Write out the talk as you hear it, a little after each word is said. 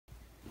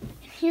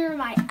Here are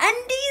my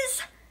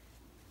undies.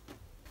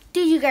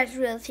 Did you guys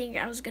really think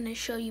I was gonna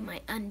show you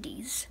my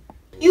undies?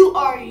 You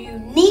are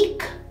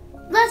unique.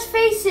 Let's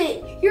face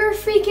it, you're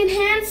freaking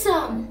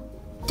handsome.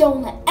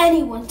 Don't let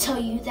anyone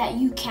tell you that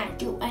you can't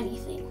do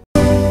anything.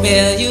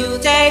 Will you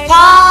take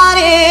part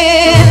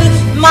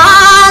in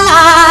my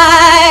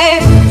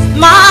life,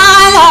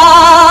 my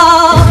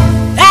love?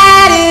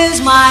 That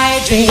is my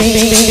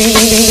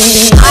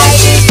dream. I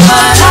just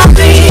wanna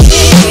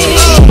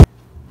dream.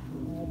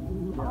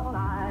 All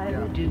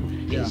I do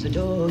is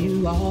adore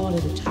you all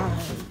of the time.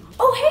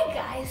 Oh hey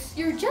guys,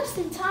 you're just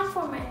in time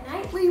for my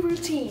nightly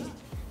routine.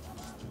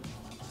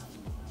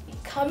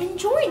 Come and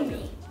join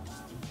me.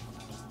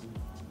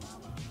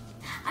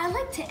 I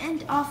like to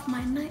end off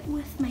my night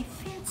with my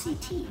fancy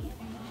tea.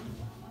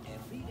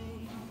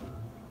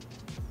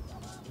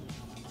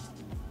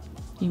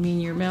 You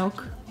mean your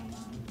milk?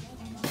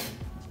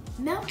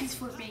 Milk is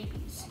for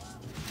babies.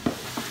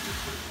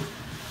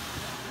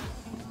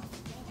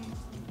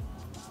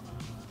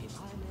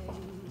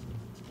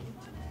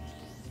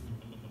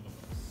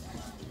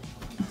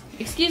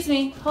 Excuse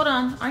me, hold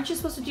on. Aren't you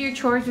supposed to do your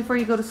chores before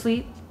you go to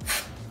sleep?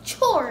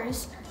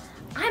 Chores?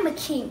 I'm a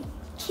king.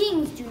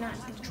 Kings do not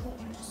do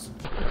chores.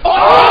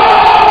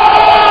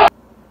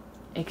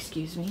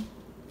 Excuse me?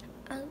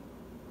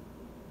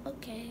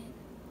 Okay.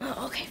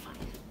 Oh, okay, fine.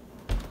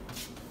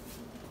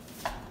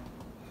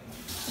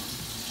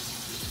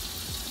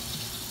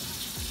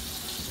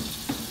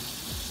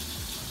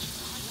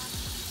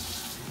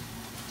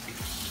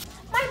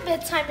 My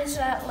bedtime is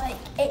at like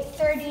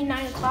 8:30,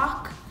 9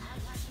 o'clock,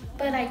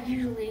 but I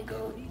usually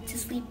go to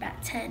sleep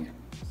at 10.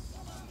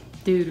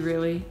 Dude,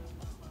 really?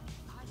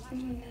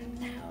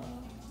 No.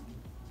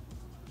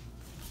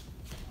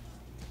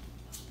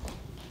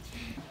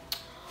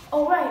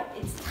 All right,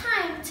 it's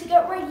time to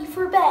get ready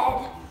for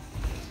bed.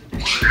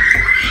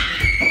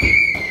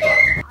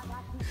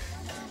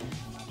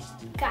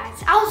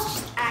 Guys, I was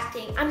just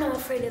acting. I'm not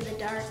afraid of the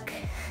dark.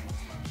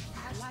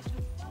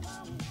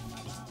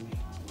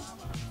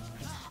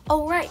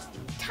 All right,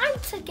 time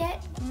to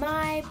get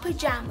my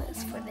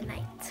pajamas for the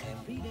night.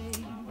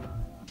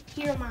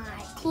 Here are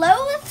my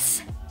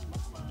clothes.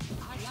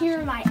 Here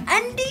are my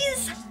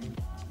undies.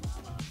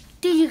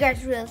 Did you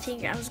guys really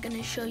think I was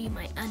gonna show you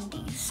my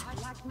undies?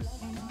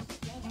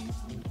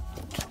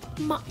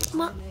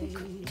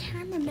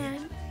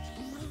 Cameraman.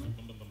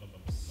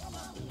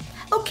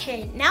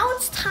 Okay, now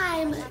it's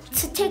time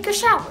to take a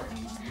shower.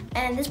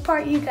 And this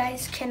part you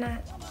guys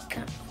cannot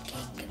come.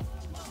 Okay,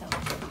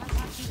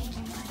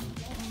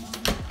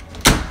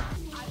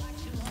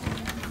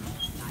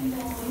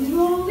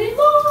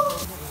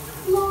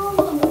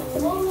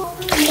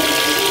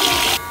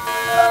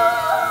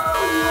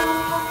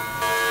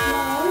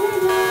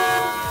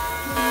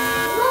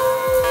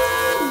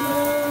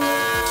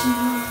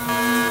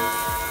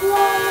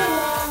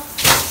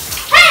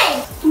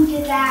 Hey! Who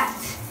did that?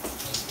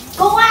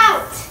 Go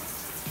out!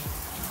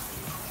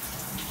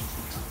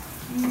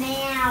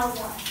 Now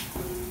what?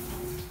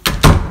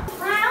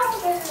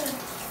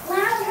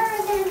 Louder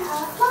than a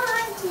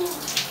lion,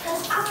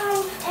 'cause I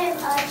am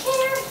a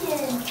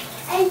champion,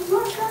 and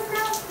you're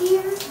gonna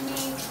hear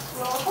me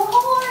roar.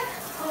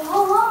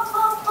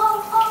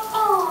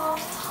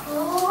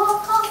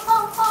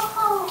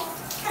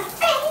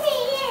 Baby,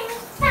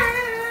 inside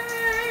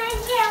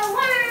your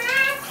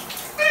eyes,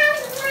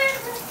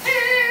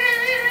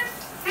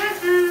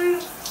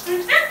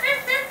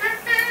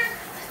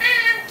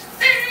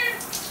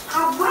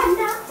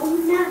 Hawaiian,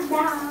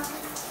 Ohana.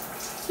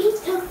 He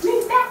took me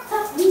back to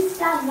East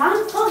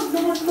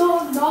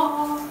no.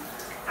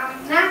 I'm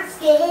not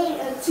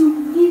scared to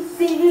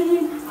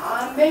listen. I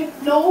make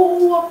no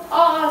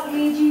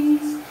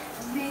apologies.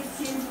 This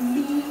is me.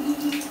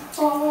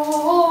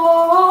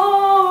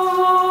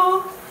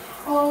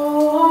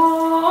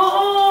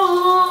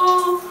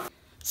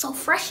 So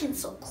fresh and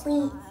so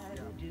clean.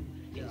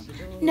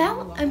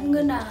 Now I'm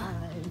gonna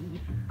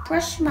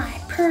brush my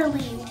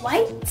pearly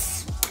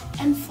whites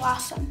and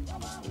floss them.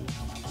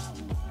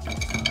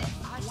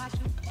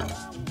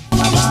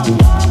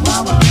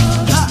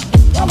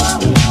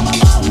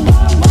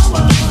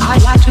 I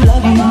like to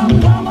love you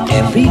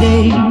every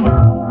day.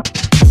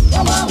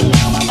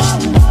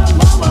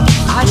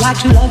 I like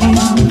to love you,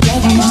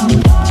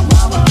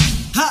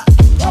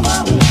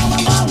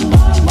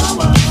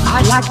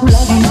 I like to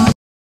love you,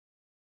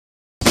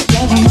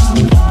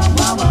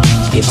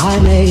 if I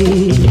may.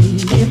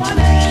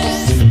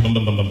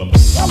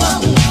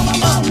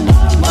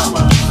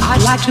 I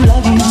like to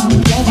love you,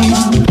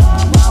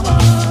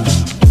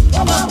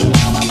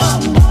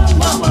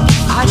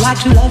 I like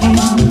to love you,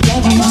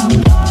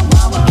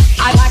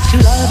 I like to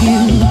love you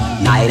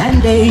night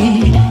and day,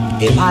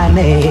 if I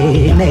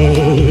may.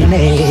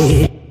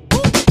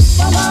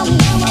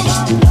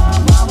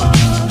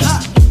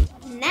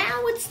 Now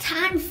it's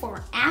time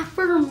for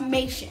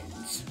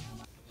affirmations.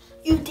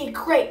 You did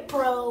great,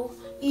 bro.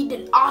 You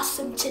did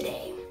awesome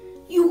today.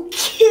 You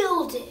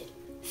killed it.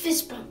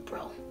 Fist bump,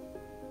 bro.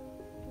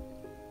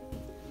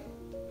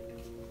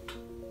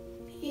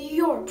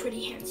 You're a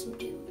pretty handsome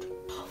dude.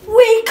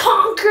 We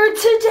conquered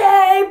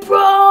today,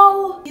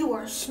 bro! You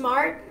are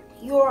smart,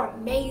 you're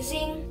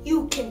amazing,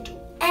 you can do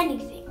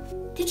anything.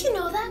 Did you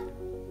know that?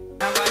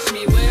 Now watch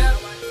me whip,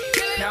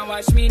 now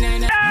watch me now.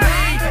 Lean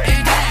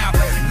and down,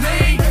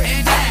 lean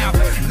and down,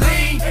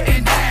 lean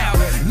and down,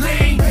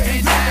 lean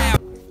and down.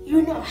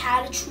 You know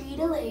how to treat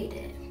a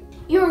lady.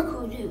 You're a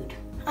cool dude.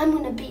 I'm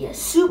gonna be a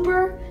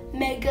super,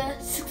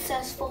 mega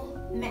successful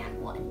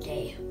man one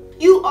day.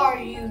 You are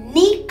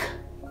unique.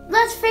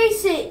 Let's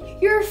face it,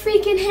 you're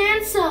freaking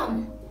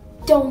handsome.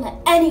 Don't let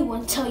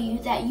anyone tell you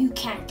that you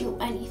can't do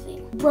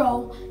anything.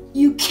 Bro,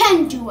 you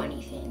can do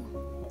anything.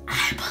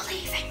 I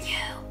believe in you.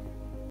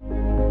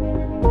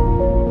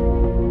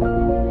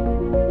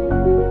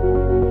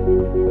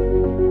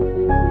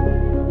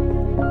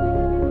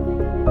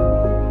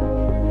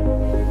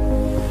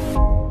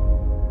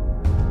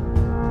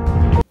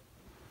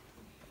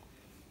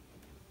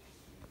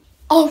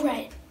 All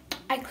right,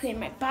 I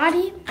cleaned my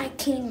body, I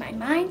cleaned my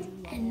mind,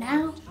 and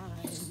now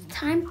it's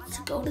time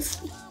to go to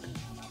sleep.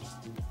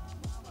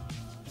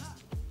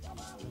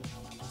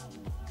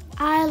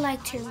 I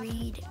like to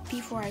read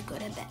before I go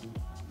to bed.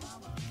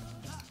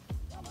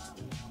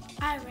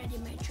 I read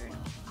in my journal.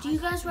 Do you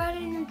guys write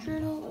in your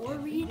journal or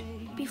read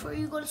before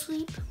you go to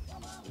sleep?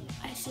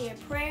 I say a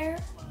prayer.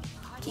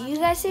 Do you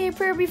guys say a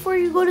prayer before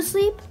you go to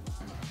sleep?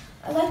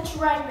 I like to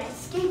ride my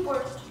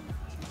skateboard.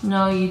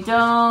 No, you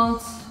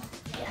don't.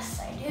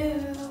 Yes, I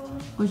do.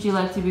 Would you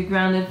like to be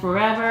grounded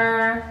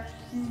forever?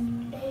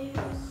 No.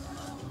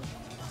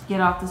 Get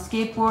off the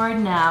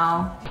skateboard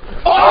now.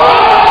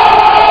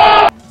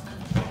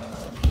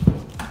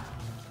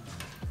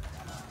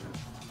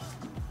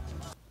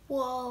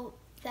 Well,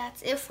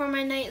 that's it for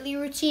my nightly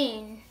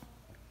routine.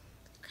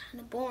 Kind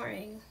of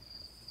boring.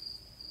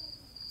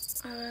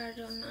 I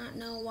do not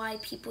know why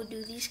people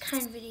do these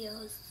kind of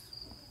videos.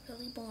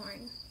 Really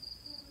boring.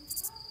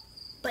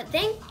 But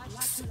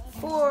thanks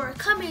for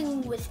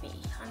coming with me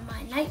on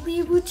my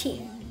nightly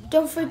routine.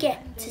 Don't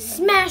forget to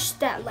smash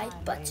that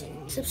like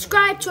button,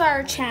 subscribe to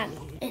our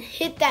channel, and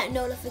hit that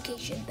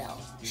notification bell.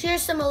 Share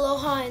some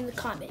aloha in the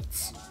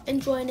comments,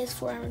 and join us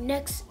for our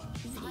next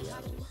video.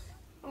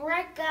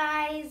 Alright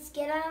guys,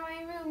 get out of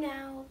my room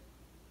now.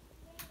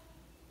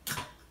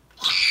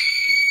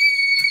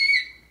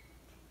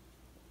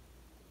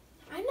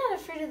 I'm not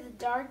afraid of the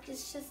dark,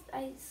 it's just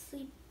I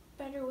sleep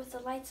better with the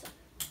lights on.